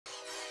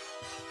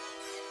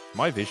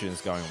My vision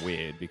is going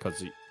weird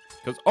because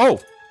oh,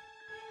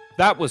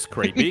 that was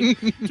creepy.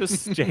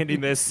 Just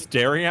standing there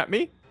staring at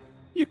me.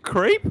 You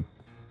creep.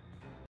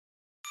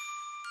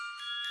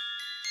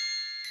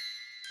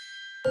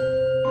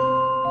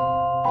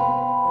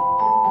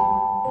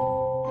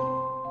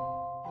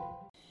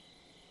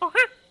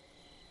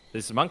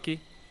 This is Monkey,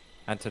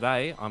 and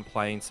today I'm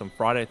playing some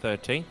Friday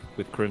 13th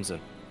with Crimson.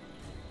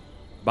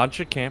 Bunch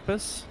of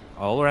campers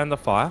all around the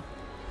fire.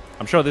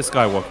 I'm sure this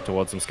guy walking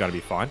towards him's going to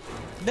be fine.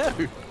 No.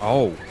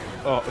 Oh.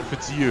 Oh, if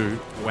it's you.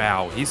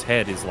 Wow, his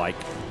head is like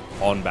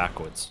on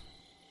backwards.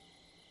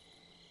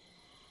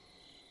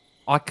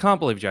 I can't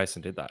believe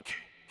Jason did that.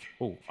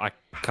 Oh, I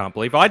can't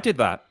believe I did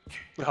that.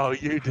 Oh,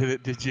 you did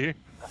it, did you?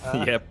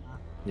 Yep.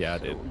 Yeah, I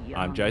did.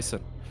 I'm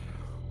Jason.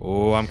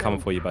 Oh, I'm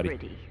coming for you, buddy.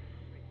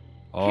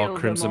 Oh,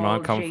 Crimson,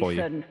 I'm coming for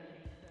you.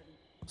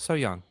 So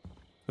young.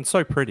 And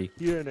so pretty.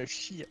 You don't know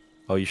shit.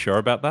 Oh, you sure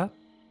about that?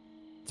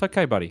 It's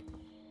okay, buddy.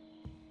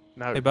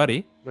 No. Hey,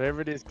 buddy.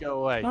 Wherever it is,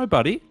 go away. No,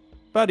 buddy.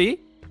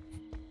 Buddy.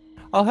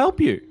 I'll help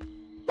you.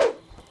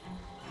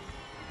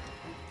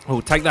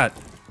 Oh, take that.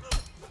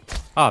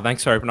 Ah,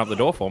 thanks for opening up the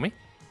door for me.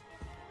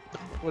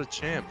 What a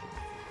champ.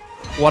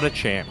 What a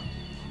champ.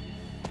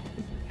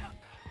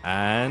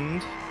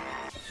 And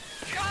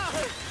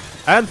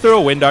through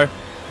a window.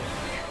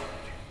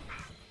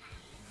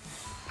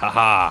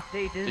 Haha.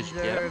 They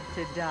deserve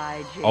to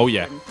die, Jason. Oh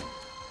yeah.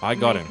 I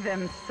got Make him.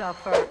 them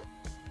suffer.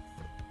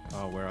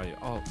 Oh, where are you?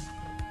 Oh,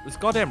 this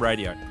goddamn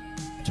radio.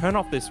 Turn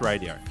off this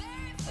radio.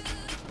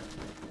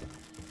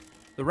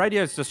 The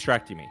radio's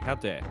distracting me. How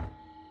dare.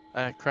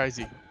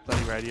 Crazy.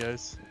 Bloody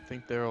radios. I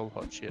think they're all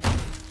hot shit.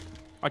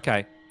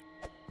 Okay.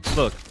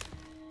 Look.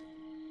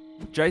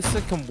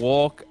 Jason can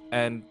walk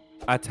and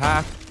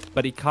attack,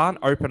 but he can't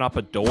open up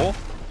a door.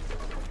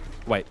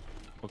 Wait.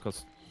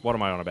 Because what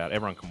am I on about?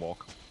 Everyone can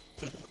walk.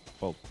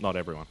 Well, not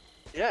everyone.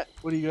 Yeah.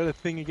 What do you got a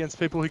thing against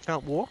people who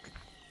can't walk?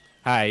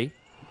 Hey.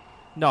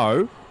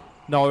 No.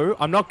 No,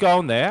 I'm not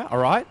going there,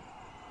 alright?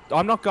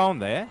 I'm not going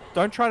there.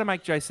 Don't try to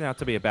make Jason out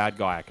to be a bad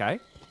guy, okay?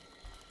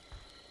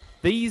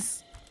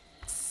 These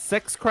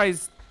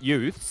sex-crazed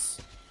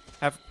youths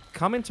have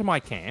come into my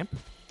camp.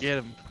 Get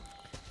him.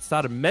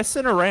 Started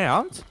messing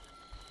around.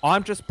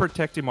 I'm just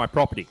protecting my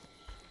property.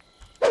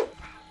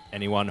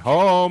 Anyone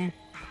home?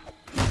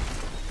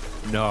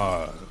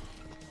 No.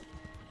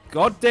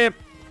 Goddamn.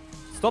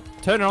 Stop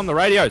turning on the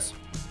radios.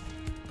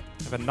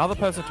 If another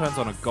person turns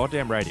on a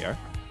goddamn radio.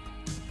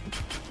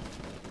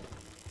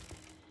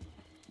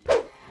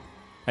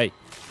 Hey.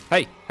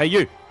 Hey. Hey,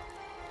 you.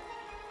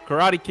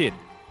 Karate Kid.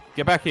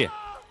 Get back here.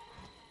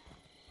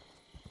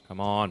 Come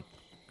on.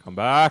 Come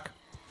back.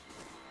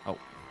 Oh.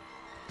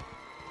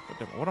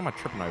 What am I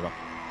tripping over?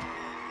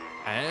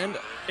 And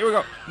here we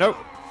go. No.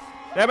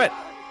 Damn it.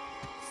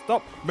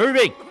 Stop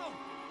moving.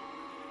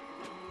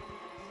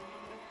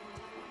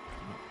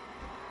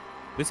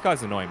 This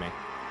guy's annoying me.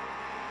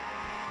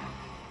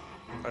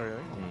 Oh,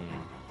 really?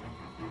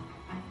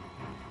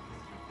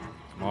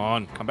 Come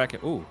on. Come back here.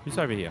 Ooh, who's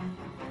over here?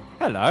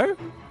 Hello.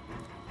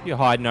 You're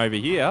hiding over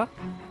here.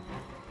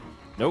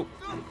 Nope.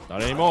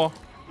 Not anymore.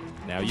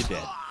 Now you're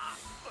dead.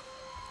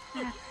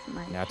 That's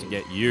my Now to Jason.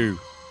 get you.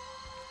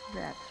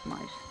 That's my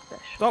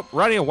special. Stop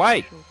running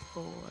away.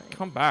 Boy.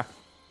 Come back.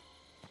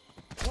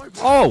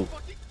 Oh!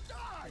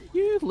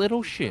 You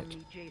little shit.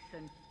 Slowly,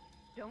 Jason.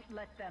 Don't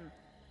let them.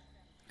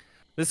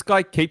 This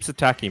guy keeps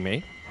attacking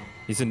me.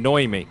 He's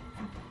annoying me.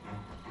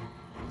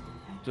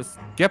 Just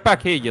get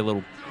back here, you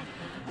little...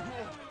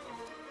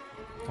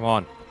 Come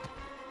on.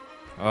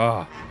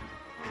 Oh.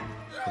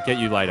 I'll get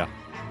you later.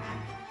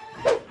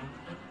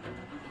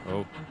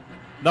 Oh.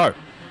 No.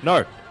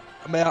 No.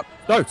 I'm out.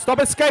 No. Stop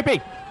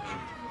escaping.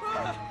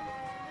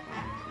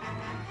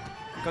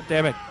 God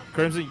damn it.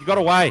 Crimson, you got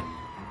away.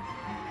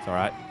 It's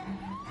alright.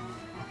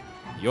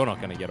 You're not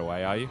going to get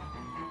away, are you?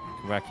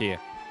 Come back here.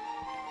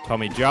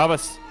 Tommy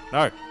Jarvis.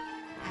 No.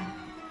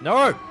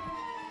 No.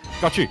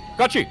 Got you.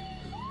 Got you.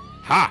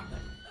 Ha.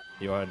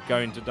 You are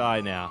going to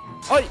die now.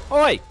 Oi.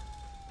 Oi.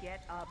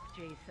 Get up,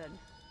 Jason.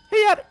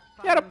 He had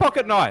a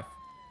pocket knife.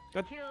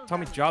 God,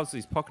 Tommy Jarvis,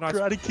 his pocket knife.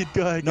 Karate Kid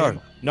guy No.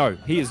 again. No.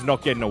 He is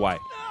not getting away.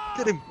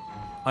 Get him.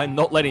 I'm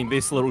not letting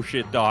this little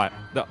shit die.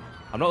 No,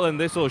 I'm not letting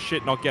this little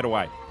shit not get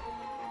away.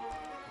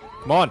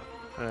 Come on.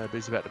 But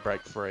he's about to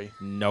break free.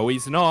 No,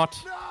 he's not.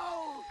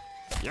 No!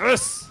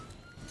 Yes!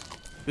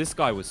 This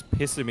guy was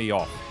pissing me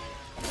off.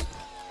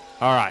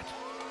 All right.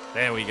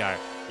 There we go.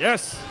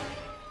 Yes!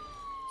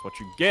 That's what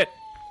you get.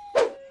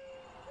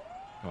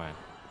 Come on.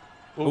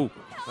 Ooh. Ooh.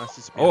 Nice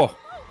to speak. Oh.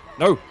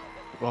 No.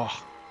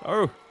 Oh.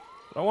 No.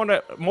 I don't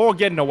want more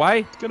getting away.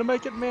 It's gonna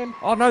make it, man.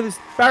 Oh, no, this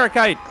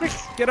barricade. Quick,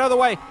 get out of the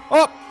way.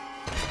 Oh!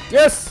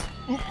 Yes!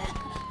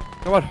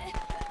 Come on.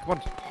 Come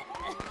on.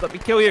 Let me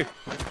kill you.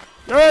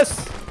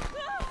 Yes!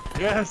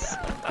 Yes.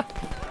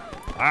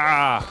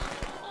 Ah!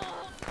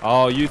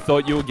 Oh, you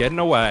thought you were getting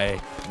away.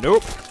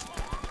 Nope.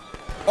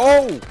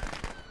 Oh!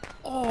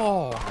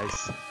 Oh!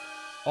 Nice.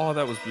 Oh,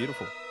 that was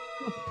beautiful.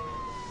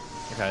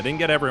 Okay, I didn't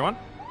get everyone.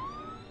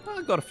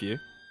 I got a few.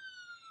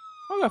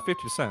 I got 50%.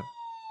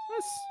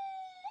 That's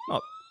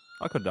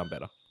I could have done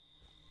better. I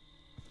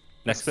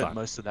Next spent time.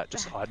 most of that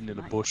just That's hiding in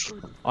a my bush.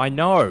 good- I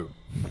know.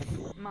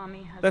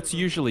 Mommy has That's a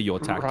usually your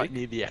Right tactic.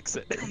 near the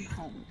exit. Come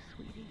home,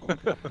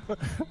 sweetie.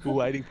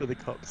 Waiting for the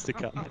cops to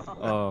come.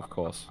 Oh, of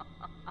course.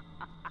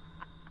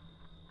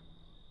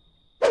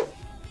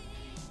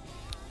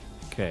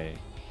 Okay.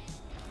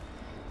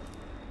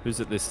 Who's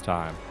it this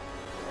time?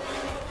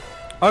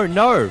 Oh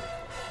no!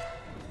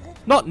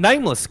 Not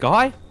Nameless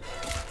Guy!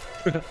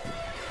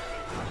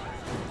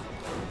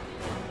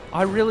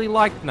 I really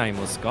liked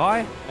Nameless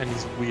Guy. And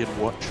his weird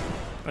watch.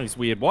 And his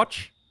weird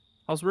watch.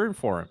 I was rooting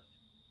for him.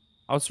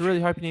 I was really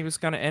hoping he was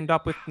going to end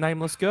up with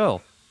Nameless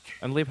Girl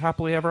and live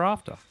happily ever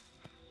after.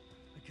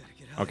 I gotta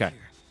get out Okay. of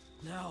here.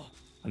 Now.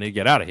 I need to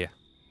get out of here.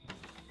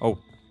 Oh.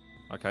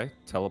 Okay.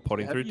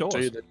 Teleporting How through do you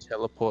doors. do the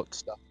teleport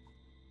stuff?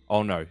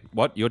 Oh no.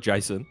 What? You're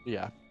Jason?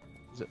 Yeah.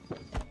 Is it?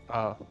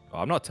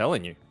 I'm not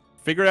telling you.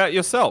 Figure it out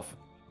yourself.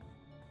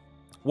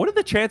 What are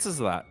the chances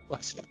of that?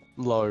 That's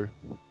low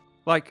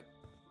Like,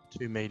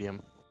 to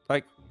medium.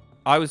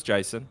 I was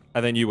Jason,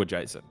 and then you were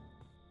Jason.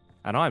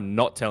 And I'm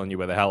not telling you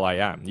where the hell I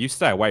am. You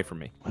stay away from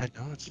me. Why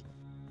not?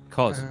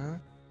 Cause,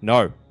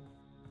 no.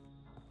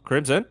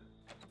 Crimson,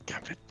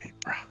 Come with me,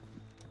 bruh.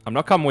 I'm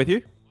not coming with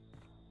you.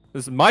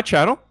 This is my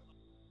channel.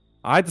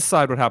 I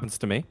decide what happens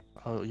to me.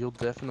 Oh, you'll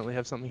definitely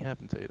have something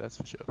happen to you, that's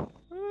for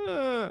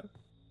sure.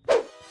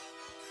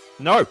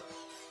 No.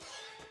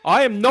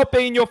 I am not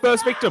being your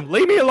first victim.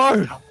 Leave me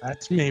alone.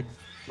 That's me,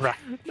 bruh.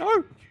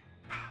 No.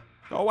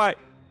 Go away.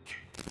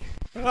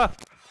 Ah.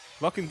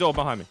 Locking door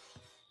behind me.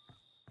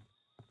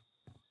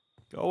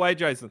 Go away,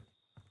 Jason.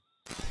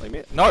 Leave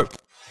me. No.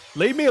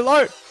 Leave me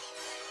alone.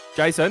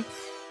 Jason.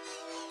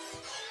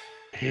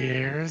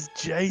 Here's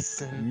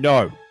Jason.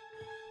 No.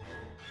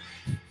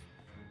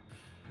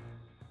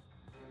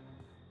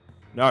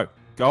 No.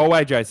 Go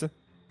away, Jason.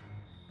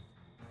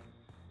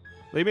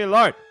 Leave me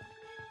alone.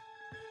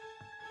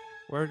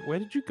 Where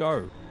did you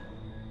go?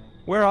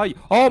 Where are you?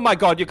 Oh my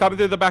god, you're coming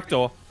through the back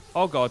door.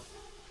 Oh god.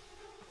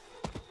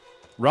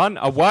 Run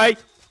away.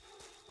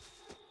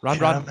 Run,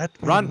 Come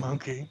at me, run.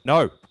 monkey.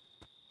 No.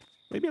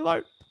 Leave me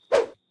alone.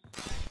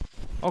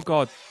 Oh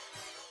god.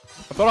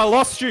 I thought I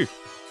lost you.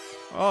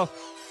 Oh.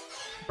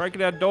 Breaking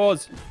down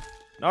doors.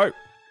 No.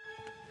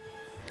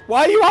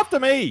 Why are you after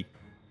me?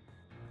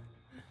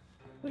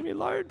 Leave me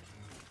alone.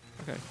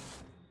 Okay.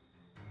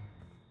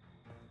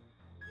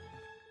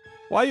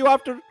 Why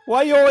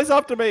are you always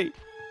after me?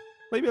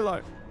 Leave me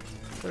alone.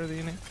 Is there anything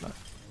in here? No.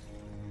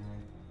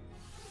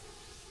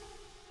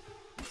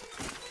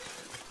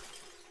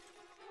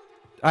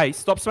 Hey,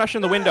 stop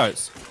smashing the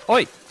windows.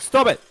 Oi,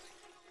 stop it.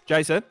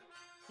 Jason.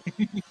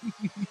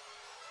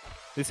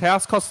 This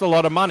house costs a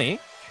lot of money.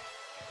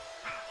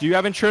 Do you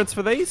have insurance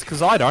for these?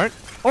 Because I don't.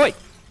 Oi!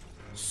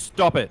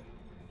 Stop it.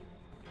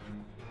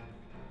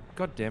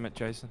 God damn it,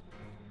 Jason.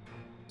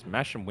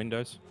 Smashing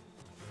windows.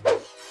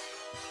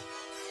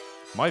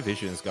 My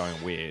vision is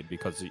going weird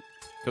because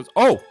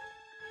oh!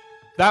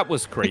 That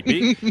was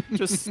creepy.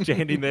 Just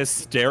standing there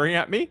staring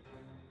at me.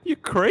 You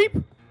creep.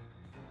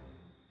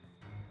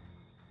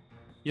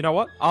 You know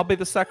what? I'll be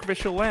the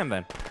sacrificial lamb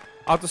then.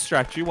 I'll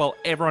distract you while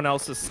everyone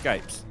else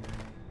escapes.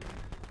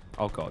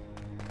 Oh god.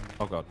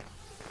 Oh god.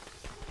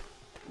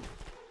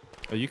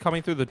 Are you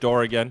coming through the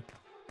door again?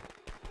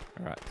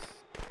 Alright.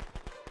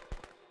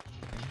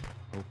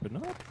 Open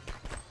up.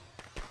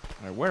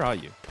 Alright, where are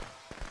you?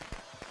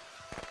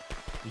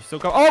 You still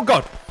go? Oh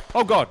god!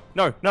 Oh god!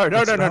 No, no,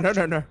 no, no, no, no,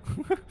 no, no.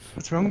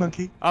 What's wrong,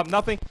 monkey?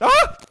 Nothing.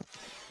 Ah!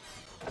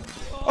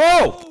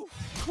 Oh!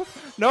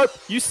 Nope,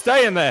 you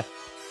stay in there.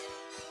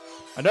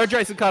 I know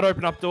Jason can't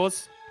open up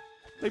doors.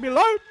 Leave me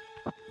alone.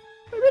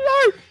 Leave me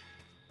alone.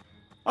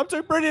 I'm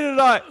too pretty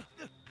tonight.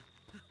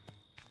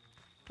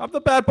 I'm the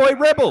bad boy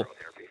rebel.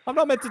 I'm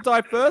not meant to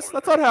die first.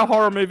 That's not how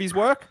horror movies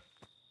work.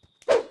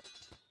 Are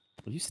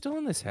you still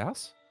in this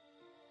house?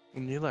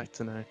 Wouldn't you like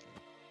to know?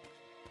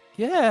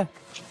 Yeah.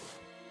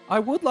 I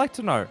would like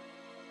to know.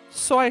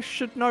 So I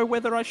should know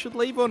whether I should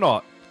leave or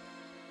not.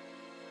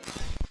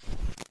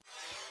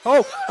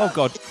 Oh, oh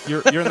god,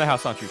 you're in the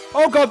house, aren't you?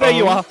 Oh god, there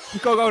you are.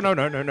 Go, go, no,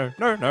 no, no, no,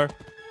 no, no.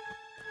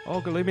 Oh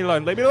god, leave me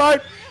alone, leave me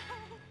alone.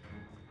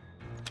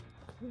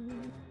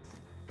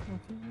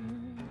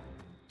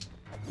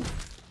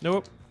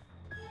 Nope.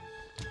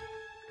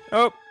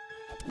 Nope.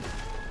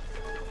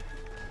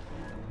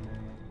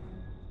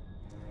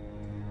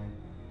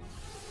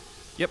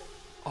 Yep.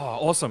 Oh,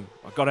 awesome.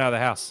 I got out of the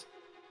house.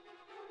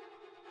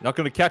 Not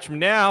gonna catch me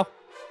now.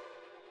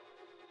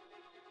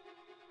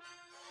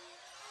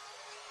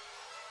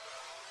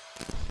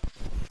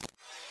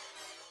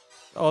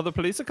 Oh, the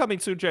police are coming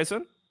soon,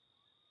 Jason.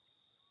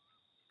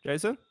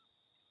 Jason?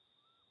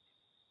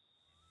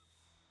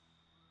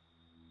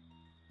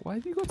 Why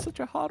have you got such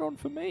a hard on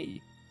for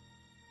me?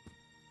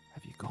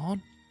 Have you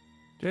gone?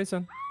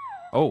 Jason?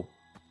 Oh,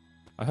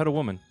 I heard a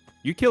woman.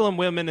 You killing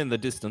women in the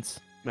distance.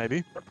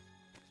 Maybe.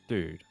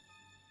 Dude,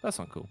 that's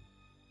not cool.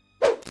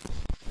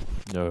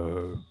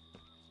 No.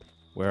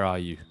 Where are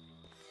you?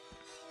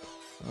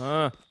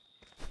 Ah!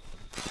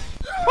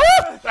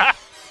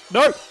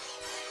 No!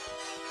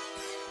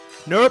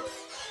 Nope.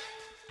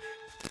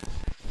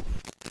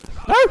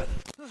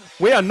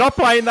 We are not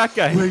playing that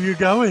game. Where you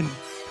going?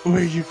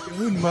 Where you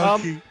going,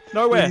 monkey? Where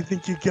Nowhere. do you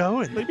think you're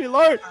going? Leave me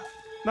alone. None of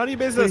your Where do you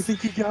business.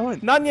 think you're going?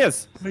 None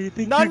yous. Where you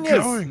think None you're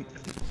yous. going?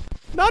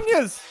 None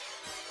yous.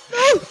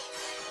 No.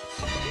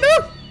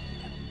 No.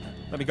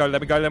 Let me go.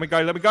 Let me go. Let me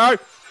go. Let me go.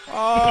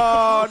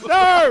 Oh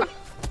no.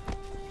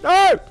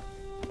 No.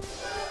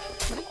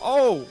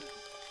 Oh.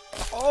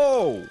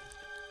 Oh.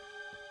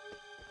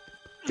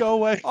 Go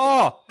away.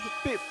 Oh.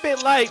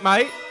 Bit late,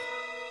 mate.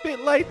 Bit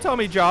late,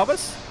 Tommy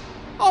Jarvis.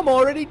 I'm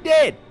already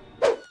dead.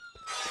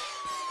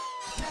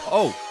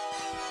 Oh.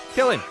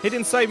 Kill him. He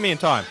didn't save me in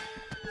time.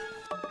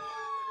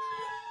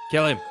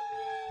 Kill him.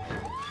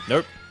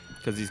 Nope.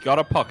 Because he's got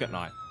a pocket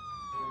knife.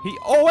 He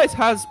always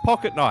has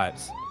pocket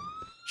knives.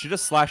 Should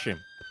just slash him.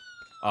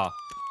 Ah,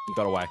 he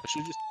got away. I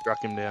should just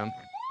struck him down.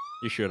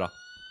 You shoulda.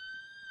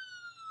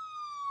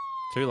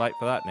 Too late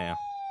for that now.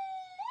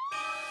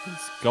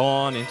 He's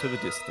gone into the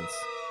distance.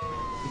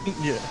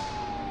 Yeah.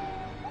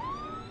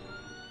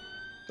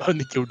 I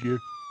only killed you.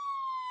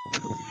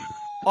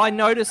 I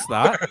noticed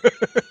that.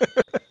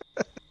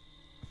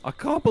 I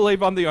can't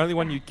believe I'm the only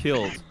one you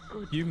killed.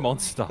 You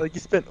monster. Like,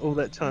 you spent all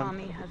that time.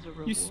 Mommy has a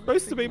reward You're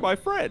supposed for to be you. my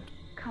friend.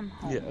 Come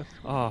home. Yeah.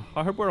 Ah,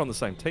 I hope we're on the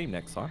same team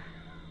next time.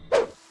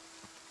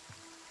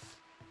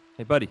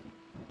 Hey, buddy.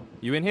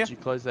 You in here? Did you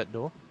close that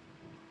door?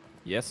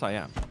 Yes, I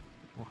am.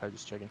 Okay,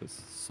 just checking.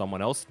 Because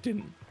someone else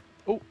didn't.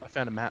 Oh, I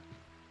found a map.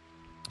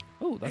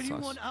 Oh, that's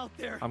Anyone nice. out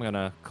there? I'm going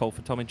to call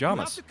for Tommy You have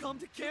Jarvis. to come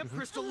to Camp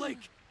Crystal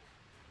Lake.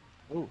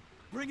 Oh,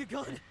 Bring a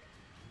gun.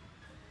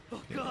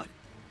 Oh God.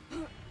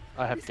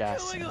 I have He's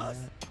gas. killing us.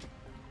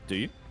 Do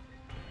you?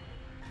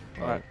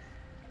 Alright.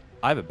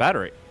 I have a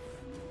battery.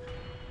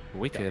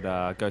 We could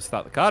go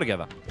start the car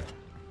together.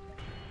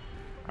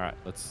 Alright,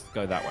 let's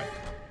go that way.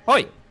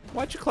 Oi!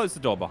 Why'd you close the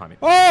door behind me?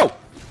 Oh!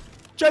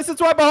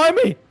 Jason's right behind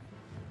me!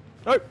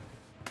 Nope.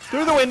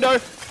 Through the window.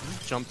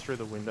 Jump through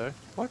the window.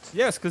 What?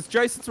 Yes, because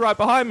Jason's right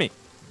behind me.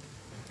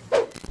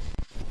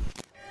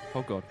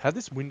 Oh god. How'd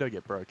this window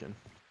get broken?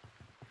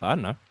 I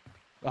don't know.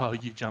 Oh,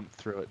 you jumped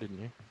through it, didn't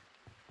you?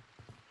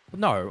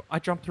 No, I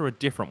jumped through a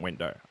different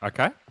window,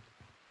 okay?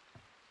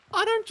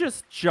 I don't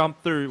just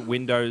jump through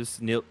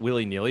windows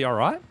willy-nilly,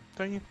 alright?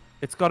 Don't you?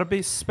 It's got to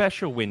be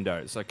special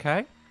windows,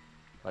 okay?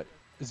 Wait,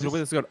 is So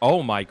this... it's got,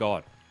 oh my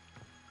god.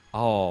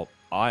 Oh,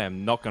 I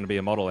am not going to be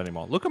a model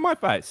anymore. Look at my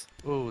face.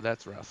 Oh,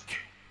 that's rough.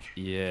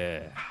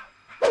 Yeah.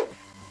 Okay.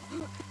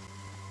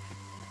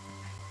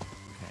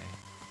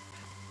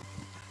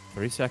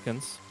 3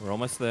 seconds. We're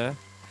almost there.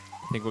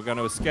 I think we're going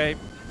to escape.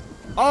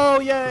 Oh,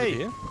 Is it yay!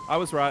 here? I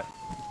was right.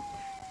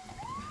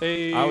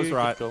 Hey, I was good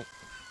right. call.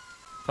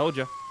 Told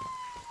you.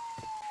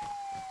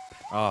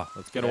 Oh,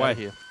 let's get Get away. out of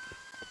here.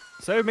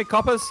 Save me,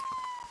 coppers.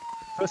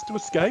 First to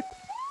escape.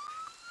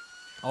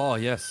 Oh,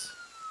 yes.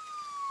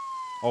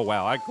 Oh,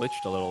 wow. I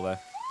glitched a little there.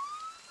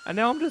 And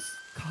now I'm just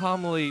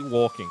calmly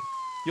walking.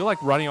 You're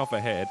like running off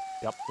ahead.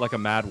 Yep. Like a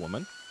mad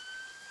woman.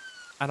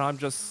 And I'm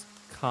just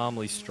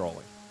calmly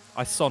strolling.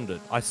 I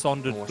sondered. I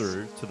sondered Nice.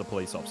 through to the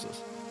police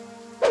officers.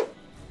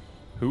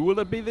 Who will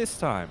it be this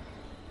time?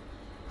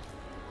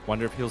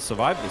 Wonder if he'll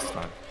survive this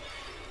time.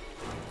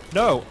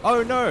 No.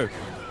 Oh, no.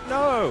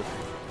 No.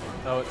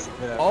 Oh, it's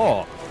the,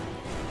 Oh.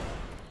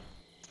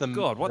 it's the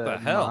God, what the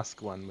hell?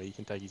 mask one where you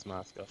can take his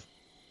mask off.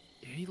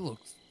 He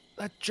looks...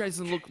 That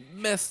Jason looked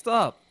messed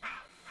up.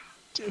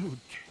 Dude.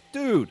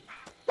 Dude.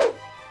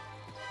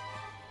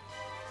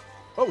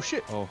 Oh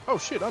shit. Oh. Oh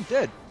shit, I'm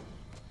dead.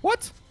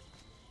 What?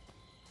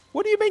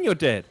 What do you mean you're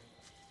dead?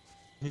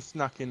 He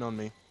snuck in on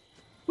me.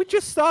 We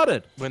just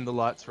started. When the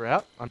lights were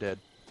out, I'm dead.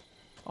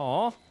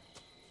 Aw.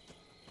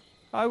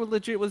 I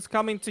legit was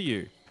coming to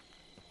you.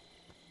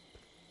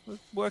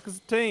 Let's work as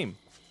a team.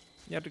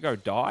 You have to go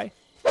die?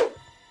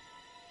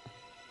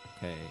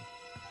 Okay.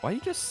 Why are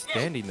you just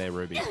standing there,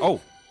 Ruby? Oh.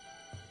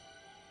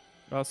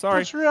 Oh,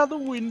 sorry. Push her out the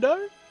window?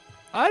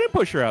 I didn't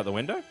push her out the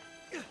window.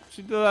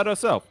 She did that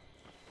herself.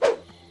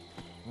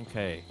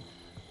 Okay.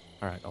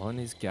 Alright, all I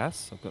need is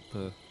gas. I've got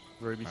the...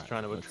 Ruby's Alright,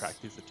 trying to let's-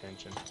 attract his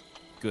attention.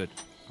 Good.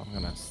 I'm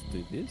gonna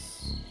do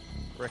this.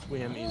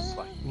 Requiem is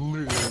like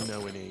literally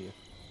nowhere near you.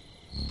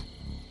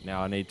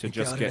 Now I need to You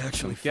just gotta get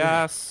actually some fit.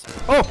 gas.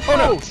 Oh! Oh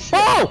no! Oh, shit.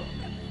 Oh!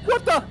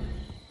 What the?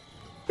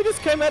 He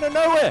just came out of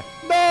nowhere!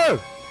 No!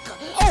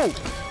 Oh!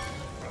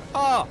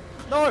 Ah!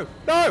 No!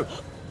 No!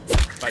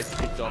 Face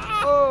kicked off.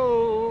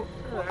 Oh!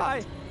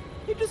 Why?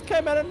 He just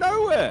came out of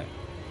nowhere!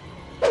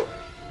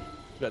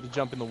 About to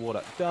jump in the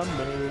water. Dumb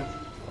move.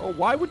 Oh,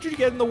 why would you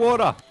get in the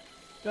water?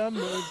 Dumb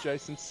move,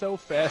 Jason. So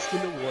fast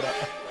in the water.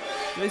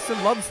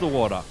 Jason loves the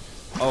water.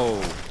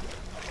 Oh.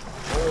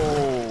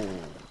 Oh.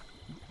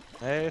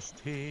 She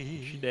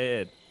Nasty.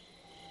 dead.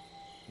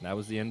 And that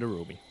was the end of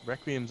Ruby.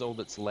 Requiem's all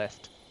that's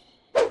left.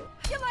 You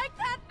like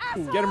that,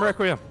 asshole? Get him,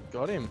 Requiem.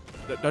 Got him.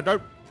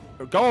 Don't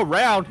go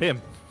around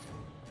him.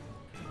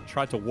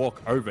 Tried to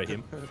walk over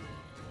him.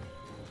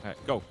 Alright,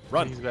 go.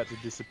 Run. He's about to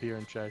disappear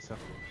and chase her.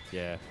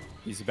 Yeah.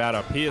 He's about to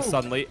appear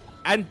suddenly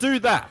and do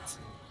that.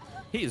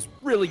 He is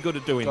really good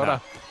at doing Got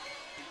that. her.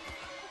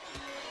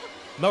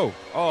 No.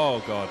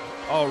 Oh, God.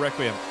 Oh,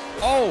 Requiem.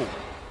 Oh.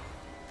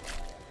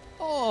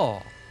 Oh.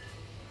 Oh.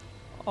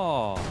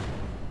 Oh.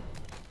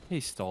 He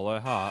stole her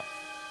heart.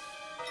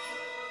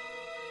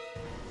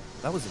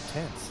 That was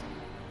intense.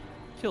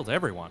 Killed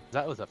everyone.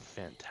 That was a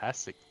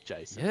fantastic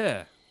Jason.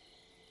 Yeah.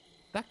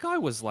 That guy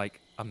was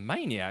like a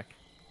maniac.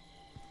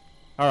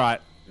 All right.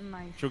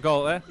 My Should we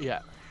go there? Yeah.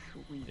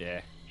 sweet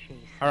Yeah.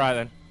 Jason. All right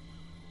then.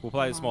 We'll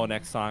play this more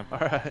next time. All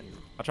right.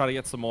 I'll try to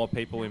get some more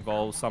people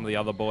involved, some of the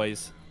other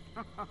boys.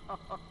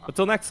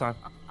 Until next time.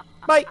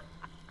 Bye.